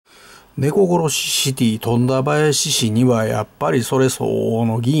猫殺しシティ富田林市にはやっぱりそれ相応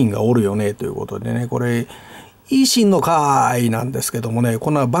の議員がおるよねということでね、これ維新の会なんですけどもね、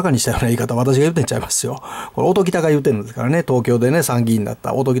こんなバカにしたような言い方私が言ってんちゃいますよ。これ音喜多が言ってるんですからね、東京でね参議院だっ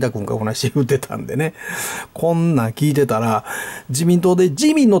た音喜多君がこないして言ってたんでね、こんなん聞いてたら自民党で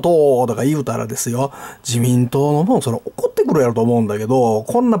自民の党とか言うたらですよ、自民党のもんそれ怒ってくるやろと思うんだけど、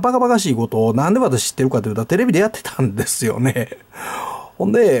こんなバカバカしいことをなんで私知ってるかというとテレビでやってたんですよね。ほ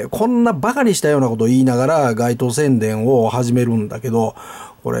んでこんなバカにしたようなことを言いながら街頭宣伝を始めるんだけど、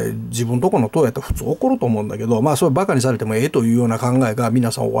これ自分とこの党やったら普通怒ると思うんだけど、まあそれバカにされてもええというような考えが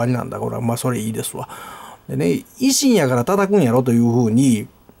皆さん終わりなんだ。これはまあそれいいですわ。でね、維新やから叩くんやろというふうに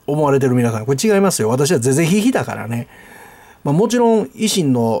思われてる皆さん、これ違いますよ。私は是々非々だからね。まあ、もちろん維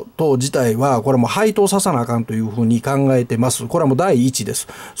新の党自体はこれも配当ささなあかんというふうに考えてます。これはもう第一です。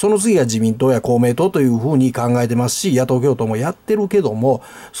その次が自民党や公明党というふうに考えてますし、野党共闘もやってるけども、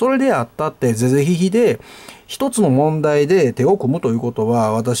それであったって是々非々で一つの問題で手を組むということ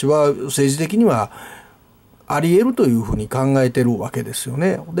は、私は政治的にはあり得るというふうに考えてるわけですよ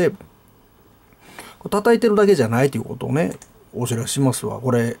ね。で、叩いてるだけじゃないということをね、お知らせしますわ。こ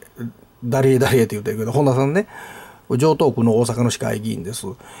れ誰って言ってるけど、本田さんね、城東区の大阪の市会議員です。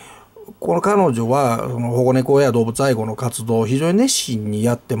この彼女はその保護猫や動物愛護の活動を非常に熱心に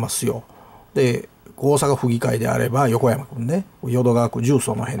やってますよ。で、大阪府議会であれば横山君ね、淀川区重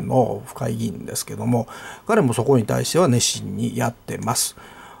曹の辺の府会議員ですけども、彼もそこに対しては熱心にやってます。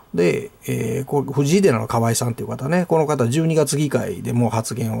で、これ藤井寺の河合さんという方ね、この方12月議会でも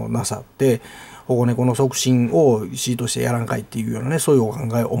発言をなさって、保護猫の促進を市としてやらんかいっていうようなね、そういうお考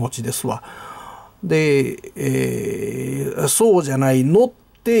えをお持ちですわ。で、そうじゃないのっ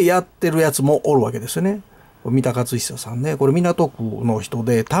てやってるやつもおるわけですよね。三田勝久さんね、これ港区の人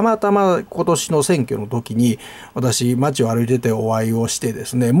で、たまたま今年の選挙の時に私街を歩いててお会いをしてで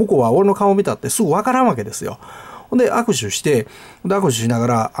すね、向こうは俺の顔見たってすぐ分からんわけですよ。ほんで握手して、握手しなが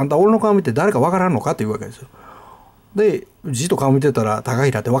ら、あんた俺の顔見て誰か分からんのかって言うわけですよ。でじっと顔見てたら高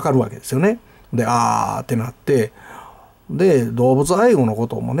平って分かるわけですよね。であーってなって、で動物愛護のこ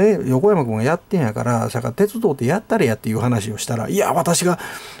ともね、横山君がやってんやから、さか鉄道ってやったれやっていう話をしたら、いや私が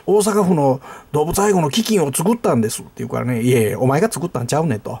大阪府の動物愛護の基金を作ったんですって言うからね、いやいやお前が作ったんちゃう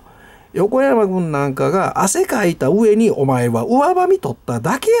ねんと。横山君なんかが汗かいた上にお前は上ばみ取った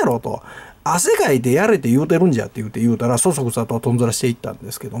だけやろと。汗かいてやれって言うてるんじゃって言うたら、そそくさととんずらしていったん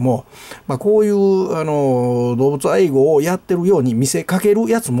ですけども、まあ、こういう動物愛護をやってるように見せかける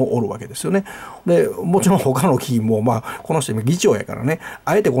やつもおるわけですよね。でもちろん他の議員も、まあ、この人今議長やからね、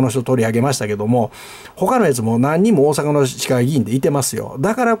あえてこの人取り上げましたけども、他のやつも何人も大阪の市会議員でいてますよ。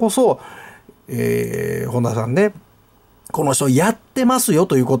だからこそ、本田さんね、この人やってますよ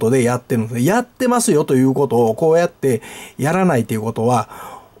ということでやってるんですね。やってますよということをこうやってやらないということ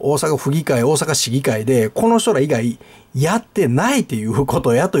は、大阪府議会、大阪市議会でこの人ら以外やってないというこ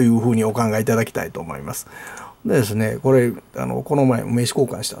とやというふうにお考えいただきたいと思います。でですね、これこの前名刺交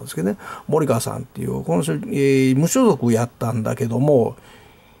換したんですけどね、森川さんっていうこの人、無所属やったんだけども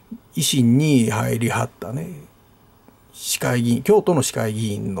維新に入りはったね市会議員、京都の市会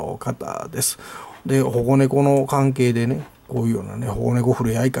議員の方です。で保護猫の関係でね、こういうようなね保護猫ふ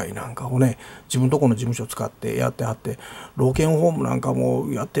れあい会なんかをね、自分とこの事務所使ってやってはって、老犬ホームなんかも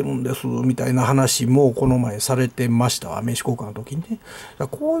やってるんですみたいな話もこの前されてましたわ、名刺交換の時にね。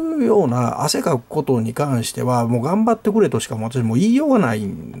こういうような汗かくことに関してはもう頑張ってくれとしか私も言いようがない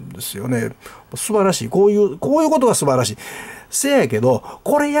んですよね。素晴らしい、こういうことが素晴らしい。せやけど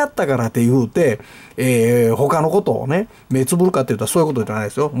これやったからって言うて、他のことをね目つぶるかって言ったらそういうことじゃない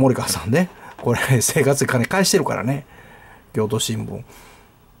ですよ。森川さんね、これ生活費金返してるからね。京都新聞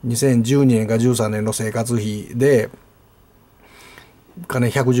2012年か13年の生活費で金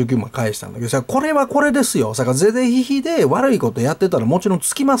119万返したんだけど、これはこれですよ。さか是々非々で悪いことやってたらもちろん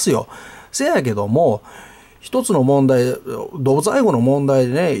つきますよ。せやけども一つの問題、動物愛護の問題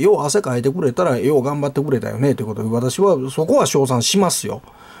でね、よう汗かいてくれたらよう頑張ってくれたよねということで、私はそこは称賛しますよ。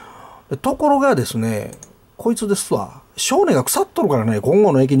ところがですね、こいつですわ、少年が腐っとるからね、今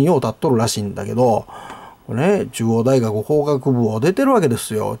後の駅によう立っとるらしいんだけど、ね、中央大学法学部を出てるわけで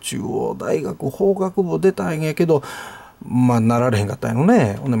すよ。中央大学法学部出たんやけど、まあなられへんかったんやの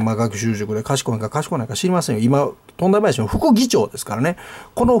ね。ほんでまあ学習塾で賢いか賢くないか知りませんよ。今富田林の副議長ですからね。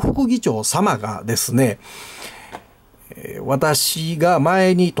この副議長様がですね、私が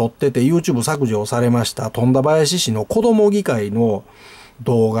前に撮ってて YouTube 削除をされました富田林市の子ども議会の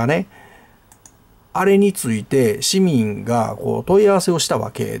動画ね、あれについて市民がこう問い合わせをした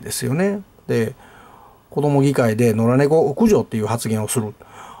わけですよね。で子ども議会で野良猫駆除っていう発言をする。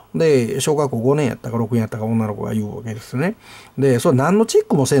で、小学校5年やったか6年やったか女の子が言うわけですね。で、それ何のチェッ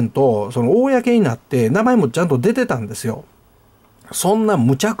クもせんと、その公になって名前もちゃんと出てたんですよ。そんな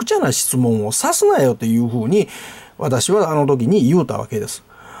無茶苦茶な質問をさすなよっていうふうに、私はあの時に言うたわけです。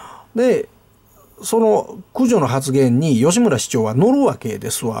で、その駆除の発言に吉村市長は乗るわけで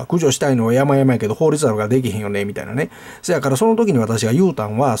すわ。駆除したいのは山々やけど法律あるからできへんよね、みたいなね。せやからその時に私が言うた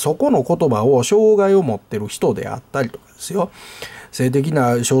んは、そこの言葉を障害を持ってる人であったりとかですよ。性的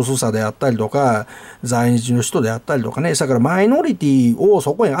な少数者であったりとか、在日の人であったりとかね。だからマイノリティを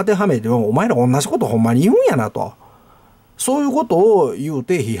そこに当てはめても、お前ら同じことほんまに言うんやなと。そういうことを言う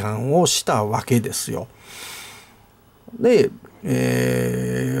て批判をしたわけですよ。で、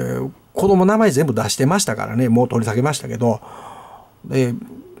子供の名前全部出してましたからね、もう取り下げましたけど、で、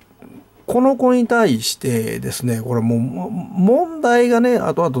この子に対してですね、これもう問題がね、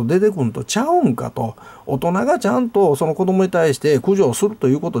後々出てくるとちゃうんかと、大人がちゃんとその子供に対して駆除をすると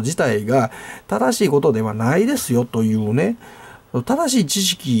いうこと自体が正しいことではないですよというね、正しい知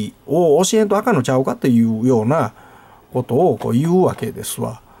識を教えんとあかんのちゃうかっていうようなことをこう言うわけです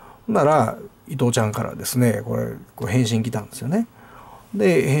わ。なら、伊藤ちゃんからですね、これ返信来たんですよね。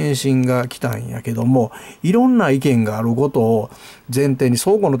で、返信が来たんやけども、いろんな意見があることを前提に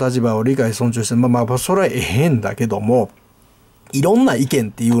相互の立場を理解尊重して、まあ、それはええんだけども、いろんな意見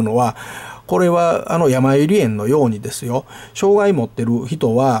っていうのは、これは山入園のようにですよ、障害持ってる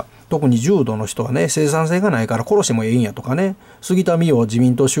人は、特に重度の人はね、生産性がないから殺してもええんやとかね、杉田水脈自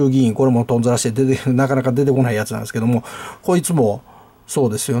民党衆議院、これもとんずらしてなかなか出てこないやつなんですけども、こいつもそ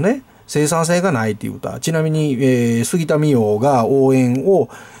うですよね。生産性がないって言うた。ちなみに、杉田水脈が応援を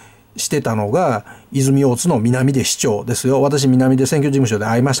してたのが泉大津の南出市長ですよ。私南出選挙事務所で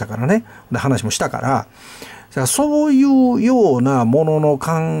会いましたからね。で話もしたから、そういうようなものの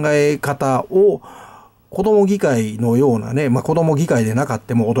考え方を子ども議会のようなね、まあ子ども議会でなかっ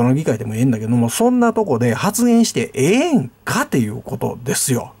ても大人議会でもええんだけども、そんなとこで発言してええんかっていうことで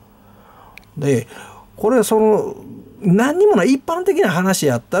すよ。で、これ何にもない一般的な話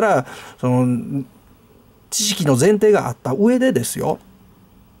やったら、知識の前提があった上でですよ。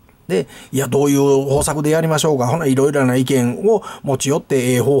で、いや、どういう方策でやりましょうか。ほないろいろな意見を持ち寄っ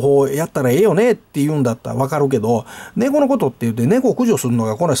て方法をやったらええよねって言うんだったらわかるけど、猫のことって言って猫を駆除するの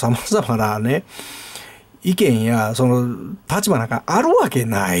がこれ様々なね、意見や立場なんかあるわけ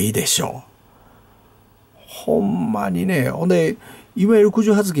ないでしょ。ほんまにね。ほんで、いわゆる駆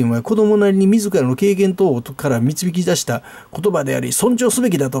除発言は子供なりに自らの経験等から導き出した言葉であり尊重すべ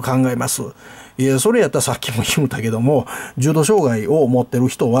きだと考えます。いや、それやったらさっきも言うたけども、重度障害を持ってる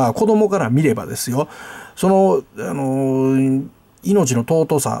人は子供から見ればですよ、命の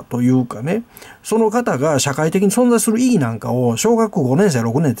尊さというかね、その方が社会的に存在する意義なんかを小学校5年生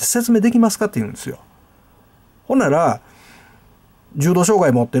6年って説明できますかって言うんですよ。ほんなら、重度障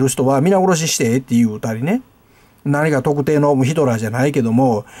害持ってる人は皆殺ししてって言うたりね、何か特定のヒトラーじゃないけど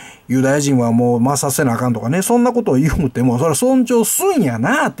も、ユダヤ人はもう抹殺せなあかんとかね、そんなことを言うても、それは尊重すんや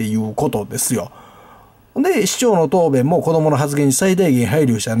なっていうことですよ。で、市長の答弁も子供の発言に最大限配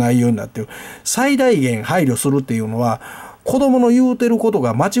慮した内容になってる。最大限配慮するっていうのは、子供の言うてること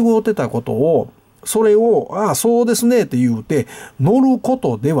が間違うてたことを、それを、ああ、そうですねって言うて、乗るこ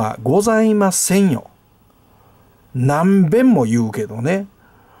とではございませんよ。何遍も言うけどね。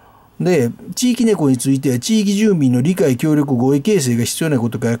で、地域猫については地域住民の理解協力合意形成が必要な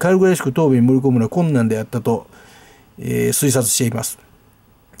ことから軽々しく答弁に盛り込むのは困難であったと、推察しています。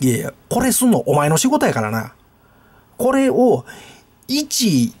いやいや、これすんのお前の仕事やからな。これを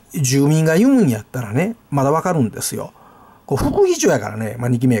一住民が言うんやったらね、まだわかるんですよ。これ副議長やからね、まあ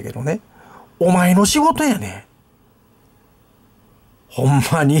2期目やけどね。お前の仕事やね。ほん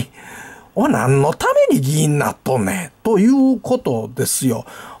まに。何のために議員になっとんねんということですよ。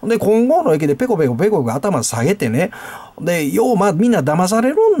で、今後の駅でペコペコペコペコ頭下げてね。で、みんな騙さ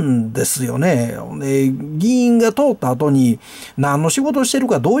れるんですよね。で、議員が通った後に何の仕事をしてる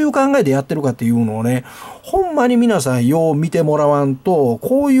か、どういう考えでやってるかっていうのをね、ほんまに皆さんよう見てもらわんと、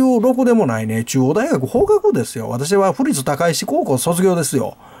こういうろくでもないね、中央大学法学部ですよ。私は府立高石高校卒業です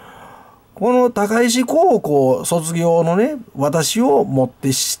よ。この高石高校卒業のね、私をもっ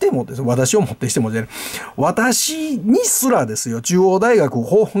てしてもじゃない、私にすらですよ、中央大学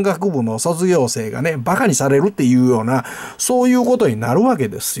法学部の卒業生がね、馬鹿にされるっていうような、そういうことになるわけ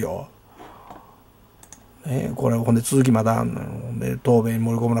ですよ。ね、これ、ほんで続きまだあんので、答弁に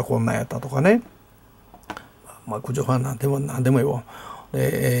盛り込むのはこんなんやったとかね。まあ、駆除ファンなんでもいいわ。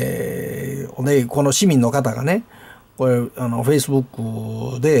で、この市民の方がね、これ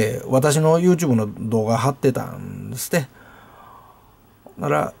Facebook で私の YouTube の動画貼ってたんですって。な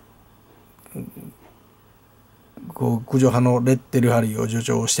ら駆除派のレッテル貼りを助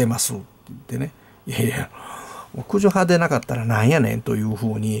長してますって言ってね、いやいや、駆除派でなかったらなんやねんという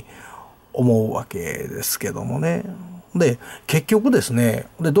ふうに思うわけですけどもね。で、結局ですね、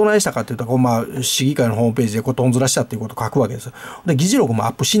で、どないしたかっていうと、市議会のホームページでとんずらしたっていうことを書くわけです。で、議事録も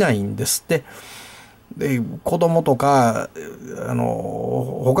アップしないんですって。で、子供とか、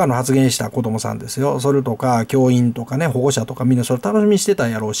他の発言した子供さんですよ。それとか、教員とかね、保護者とかみんなそれ楽しみにしてた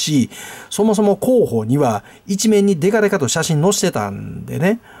んやろうし、そもそも広報には一面にデカデカと写真載せてたんで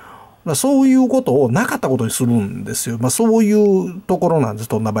ね。そういうことをなかったことにするんですよ。そういうところなんです、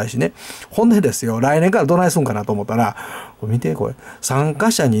富田林ね。ほんでですよ、来年からどないすんかなと思ったら、これ見て、これ、参加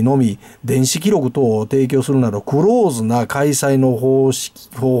者にのみ電子記録等を提供するなど、クローズな開催の方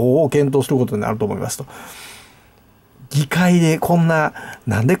法を検討することになると思いますと。議会でこんな、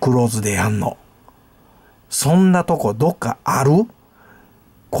なんでクローズでやんの？そんなとこどっかある？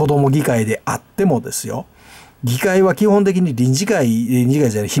子供議会であってもですよ。議会は基本的に臨時会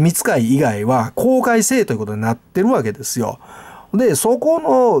じゃない、秘密会以外は公開制ということになってるわけですよ。で、そこ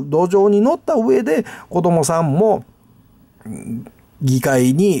の土壌に乗った上で子供さんも議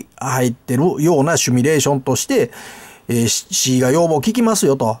会に入ってるようなシミュレーションとして、市が要望を聞きます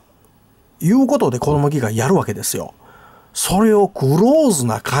よということで子供議会やるわけですよ。それをクローズ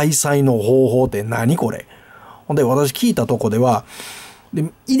な開催の方法って何これ。ほんで、私聞いたとこでは、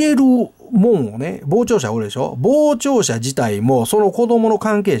入れるもんをね、傍聴者おるでしょ？傍聴者自体も、その子供の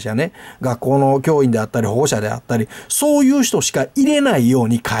関係者ね、学校の教員であったり、保護者であったり、そういう人しか入れないよう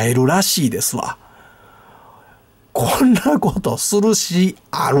に変えるらしいですわ。こんなことするし、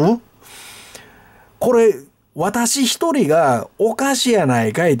ある？これ、私一人がおかしやな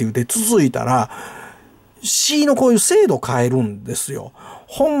いかいって言って続いたら、市のこういう制度変えるんですよ。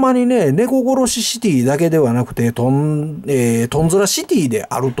ほんまにね、猫殺しシティだけではなくて、とんずらシティで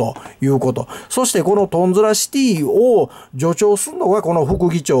あるということ。そしてこのとんずらシティを助長するのがこの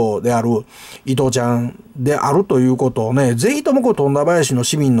副議長である伊藤ちゃんであるということをね、ぜひとも富田林の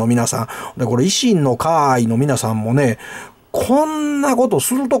市民の皆さん、で、これ維新の会の皆さんもね、こんなこと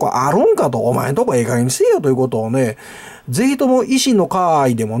するとこあるんかと、お前んとこええ加減にせよということをね、ぜひとも維新の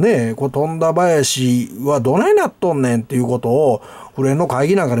会でもね、富田林はどないなっとんねんっていうことを、府連の会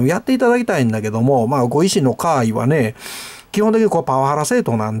議なんかでもやっていただきたいんだけども、維新の会はね、基本的にパワハラ政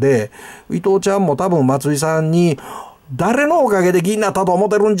党なんで、伊藤ちゃんも多分松井さんに、誰のおかげで議員になったと思っ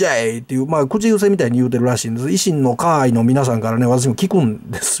てるんじゃいっていう、口癖みたいに言うてるらしいんです。維新の会の皆さんからね、私も聞くん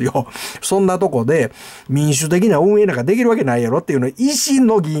ですよ。そんなとこで民主的な運営なんかできるわけないやろっていうのを維新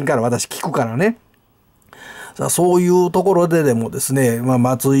の議員から私聞くからね。さあそういうところででもですね、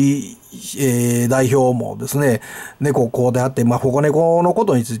松井、代表もですね、猫子であって、保護猫のこ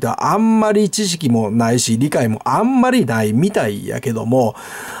とについてはあんまり知識もないし、理解もあんまりないみたいやけども、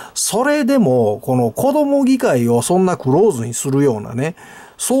それでも、この子供議会をそんなクローズにするようなね、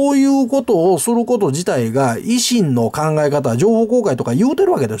そういうことをすること自体が維新の考え方、情報公開とか言うて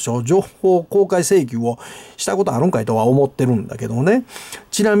るわけでしょ。情報公開請求をしたことあるんかいとは思ってるんだけどね。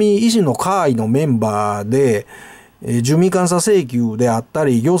ちなみに維新の会のメンバーで、住民監査請求であった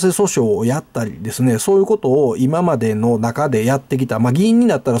り、行政訴訟をやったりですね、そういうことを今までの中でやってきた。議員に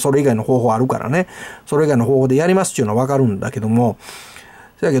なったらそれ以外の方法あるからね、それ以外の方法でやりますっていうのはわかるんだけども、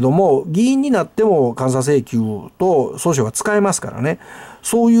だけども、議員になっても監査請求と訴訟が使えますからね。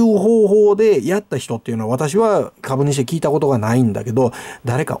そういう方法でやった人っていうのは私は株にして聞いたことがないんだけど、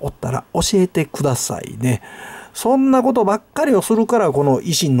誰かおったら教えてくださいね。そんなことばっかりをするからこの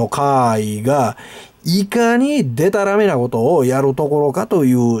維新の会がいかにデタラメなことをやるところかと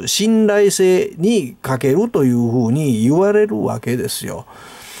いう信頼性に欠けるというふうに言われるわけですよ。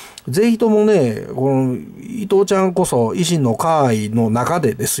ぜひともね、この伊藤ちゃんこそ維新の会の中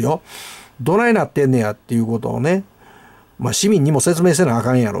でですよ、どないなってんねやっていうことをね、市民にも説明せなあ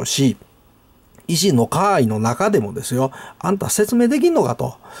かんやろうし、維新の会の中でもですよ、あんた説明できんのか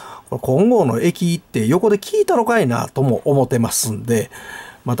と、今後の駅って横で聞いたのかいなとも思ってますんで、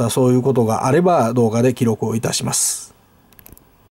またそういうことがあれば動画で記録をいたします。